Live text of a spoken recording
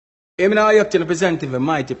I'm now acting representing the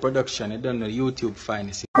Mighty Production. I don't know YouTube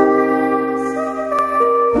finest.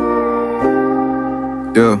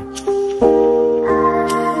 Yeah.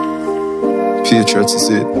 Future to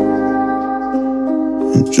see it.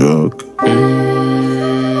 Joke.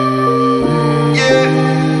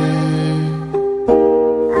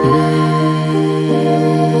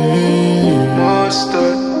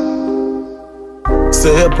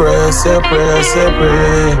 Say a prayer, say a prayer, say a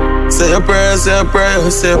prayer. Say a prayer, say a prayer,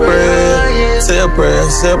 say a prayer. Say a prayer,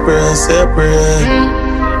 say a prayer, say a prayer.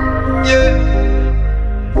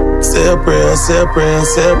 Say a prayer, say a prayer,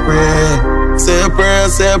 say a prayer. Say a prayer,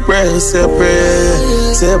 say a prayer, say a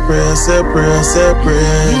prayer. Say a prayer, say a prayer, say a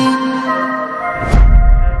prayer.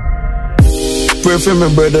 Pray for my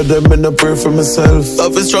brother, them and I pray for myself.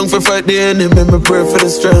 Love is strong for fight the enemy, me pray for the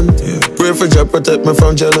strength. Pray for Jah protect me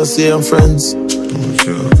from jealousy and friends.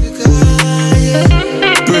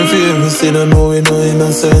 Pray for every sin I know we no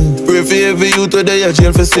innocent. Pray for every youth where they are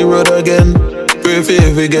jail for see road again. Pray for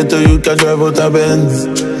every ghetto you can drive out a Benz.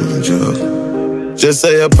 Just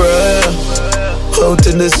say a prayer. Out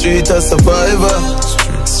in the street a survivor.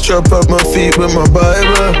 Strap up my feet with my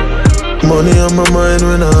Bible. Money on my mind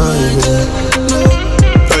when I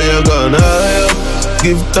prayer gone higher.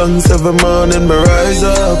 Give thanks every morning me rise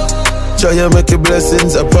up. Try and make your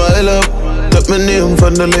blessings a pile up. Let me name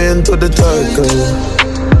from the lane to the title.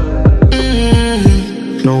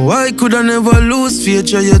 No, I could I never lose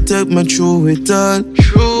faith. Try you take me through it all.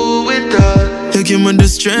 Through it all. You give me the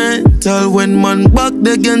strength all when man back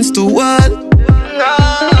against the wall.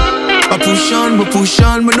 I push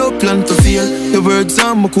on, we no plan to fail. The words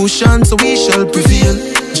are my cushion, so we shall prevail.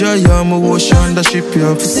 Joy on my ocean, the ship you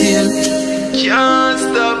have to sail. Can't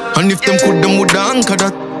stop. And if them could, them would anchor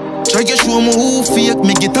that. Try to show me who fake,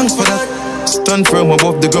 me get thanks for that. Stand firm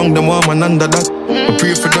above the ground, them warm and under that. I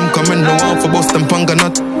pray for them coming, no one for bust them panga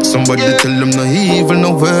not. Somebody tell them no evil,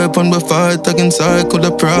 no weapon, but fight against I could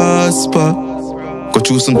have prosper. Go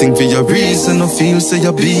through something for your reason, I feel say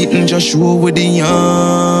you're beaten, just show with the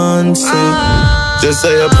answer. Just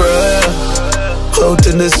say a prayer. Out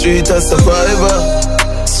in the street a survivor.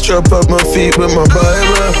 Strap up my feet with my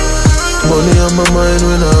Bible. Money on my mind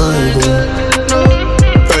when I go.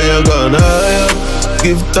 Prayer gone higher.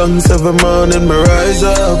 Give thanks every morning, me rise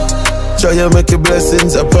up. Try and make your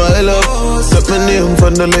blessings a pile up. Let me name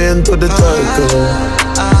from the lane to the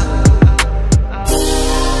title.